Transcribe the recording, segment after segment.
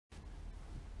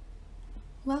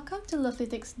Welcome to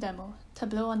Lovelytics demo,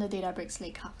 Tableau on the Databricks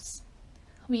Lakehouse.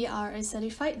 We are a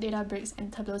certified Databricks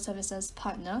and Tableau services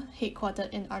partner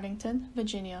headquartered in Arlington,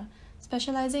 Virginia,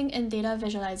 specializing in data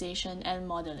visualization and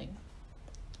modeling.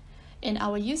 In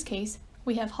our use case,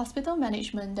 we have hospital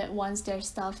management that wants their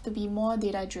staff to be more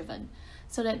data-driven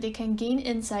so that they can gain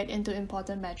insight into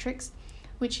important metrics,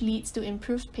 which leads to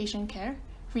improved patient care,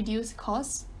 reduced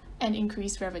costs, and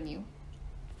increased revenue.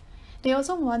 They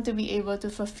also want to be able to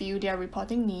fulfill their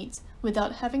reporting needs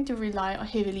without having to rely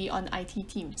heavily on IT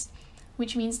teams,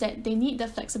 which means that they need the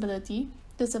flexibility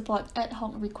to support ad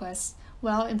hoc requests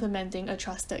while implementing a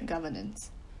trusted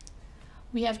governance.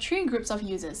 We have three groups of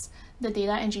users: the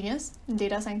data engineers,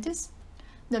 data scientists,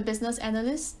 the business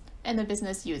analysts, and the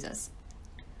business users.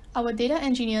 Our data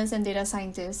engineers and data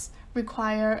scientists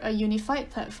require a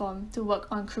unified platform to work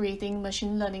on creating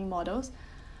machine learning models.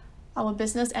 Our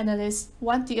business analysts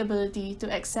want the ability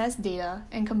to access data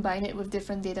and combine it with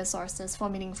different data sources for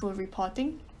meaningful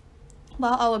reporting,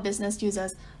 while our business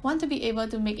users want to be able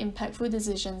to make impactful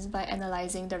decisions by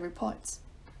analyzing the reports.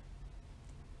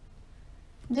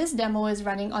 This demo is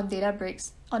running on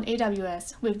Databricks on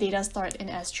AWS with data stored in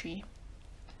S3.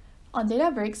 On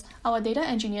Databricks, our data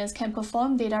engineers can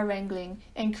perform data wrangling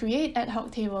and create ad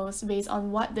hoc tables based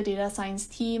on what the data science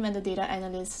team and the data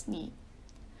analysts need.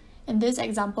 In this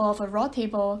example of a raw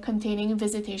table containing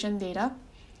visitation data,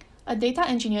 a data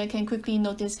engineer can quickly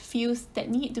notice fields that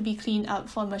need to be cleaned up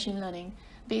for machine learning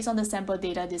based on the sample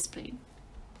data displayed.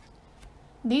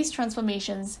 These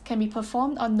transformations can be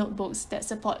performed on notebooks that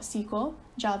support SQL,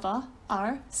 Java,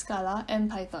 R, Scala, and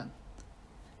Python.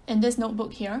 In this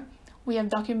notebook here, we have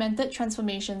documented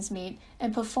transformations made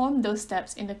and performed those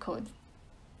steps in the code.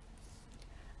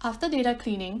 After data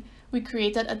cleaning, we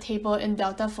created a table in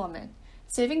Delta format,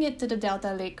 saving it to the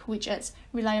Delta Lake, which adds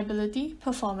reliability,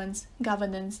 performance,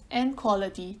 governance, and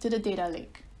quality to the data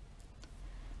lake.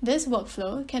 This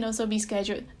workflow can also be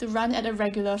scheduled to run at a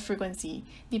regular frequency,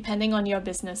 depending on your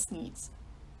business needs.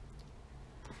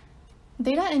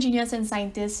 Data engineers and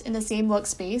scientists in the same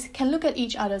workspace can look at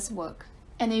each other's work,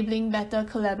 enabling better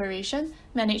collaboration,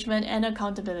 management, and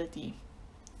accountability.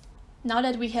 Now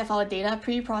that we have our data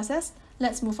pre-processed,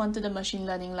 let's move on to the machine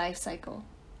learning lifecycle.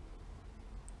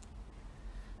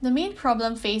 The main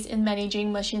problem faced in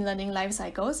managing machine learning life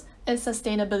cycles is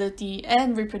sustainability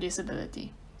and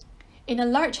reproducibility. In a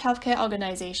large healthcare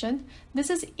organization,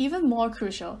 this is even more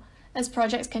crucial as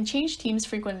projects can change teams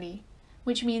frequently,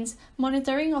 which means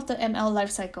monitoring of the ML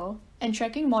lifecycle and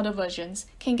tracking model versions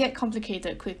can get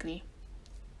complicated quickly.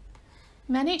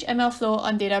 Manage ML Flow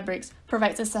on Databricks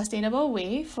provides a sustainable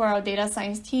way for our data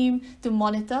science team to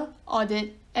monitor,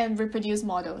 audit, and reproduce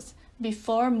models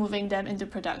before moving them into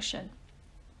production.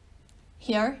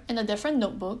 Here, in a different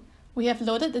notebook, we have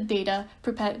loaded the data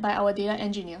prepared by our data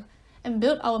engineer and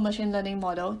built our machine learning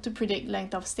model to predict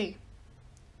length of stay.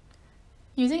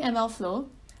 Using ML Flow,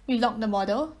 we log the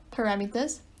model,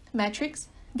 parameters, metrics,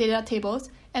 data tables,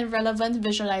 and relevant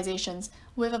visualizations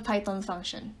with a Python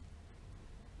function.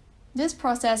 This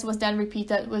process was then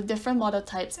repeated with different model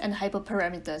types and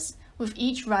hyperparameters, with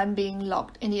each run being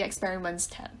logged in the Experiments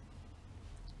tab.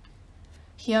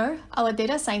 Here, our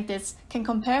data scientists can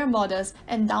compare models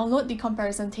and download the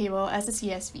comparison table as a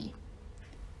CSV.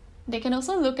 They can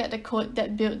also look at the code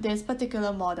that built this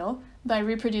particular model by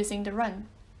reproducing the run.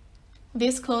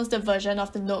 This clones the version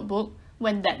of the notebook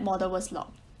when that model was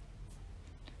logged.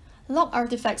 Log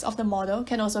artifacts of the model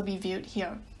can also be viewed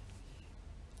here.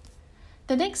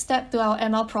 The next step to our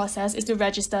ML process is to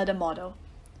register the model.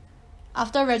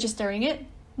 After registering it,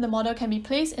 the model can be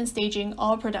placed in staging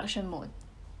or production mode.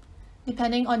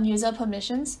 Depending on user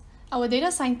permissions, our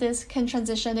data scientists can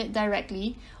transition it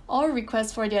directly or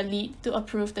request for their lead to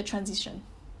approve the transition.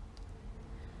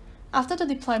 After the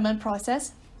deployment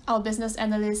process, our business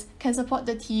analysts can support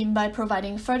the team by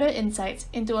providing further insights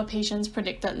into a patient's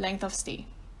predicted length of stay.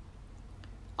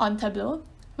 On Tableau,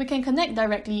 we can connect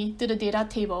directly to the data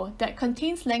table that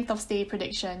contains length of stay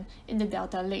prediction in the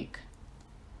Delta Lake.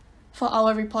 For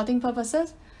our reporting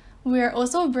purposes, we are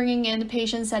also bringing in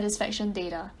patient satisfaction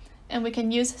data, and we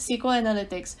can use SQL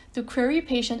Analytics to query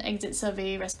patient exit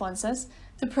survey responses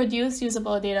to produce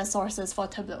usable data sources for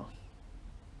Tableau.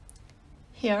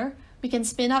 Here, we can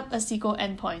spin up a SQL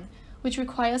endpoint, which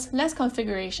requires less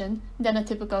configuration than a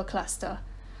typical cluster,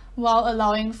 while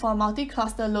allowing for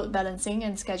multi-cluster load balancing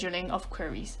and scheduling of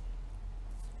queries.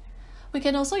 We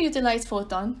can also utilize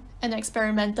Photon, an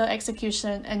experimental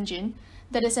execution engine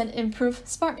that is an improved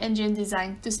Spark engine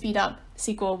designed to speed up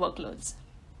SQL workloads.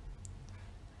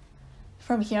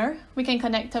 From here, we can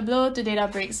connect Tableau to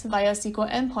Databricks via SQL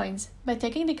endpoints by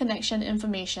taking the connection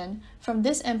information from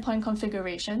this endpoint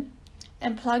configuration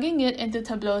and plugging it into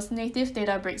Tableau's native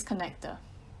Databricks connector.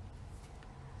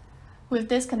 With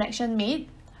this connection made,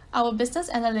 our business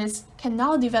analysts can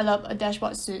now develop a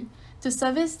dashboard suite to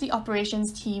service the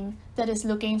operations team that is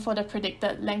looking for the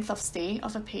predicted length of stay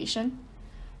of a patient,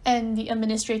 and the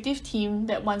administrative team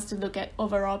that wants to look at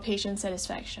overall patient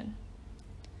satisfaction.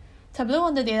 Tableau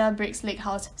on the Databricks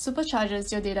Lakehouse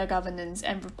supercharges your data governance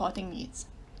and reporting needs.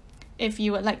 If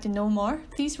you would like to know more,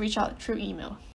 please reach out through email.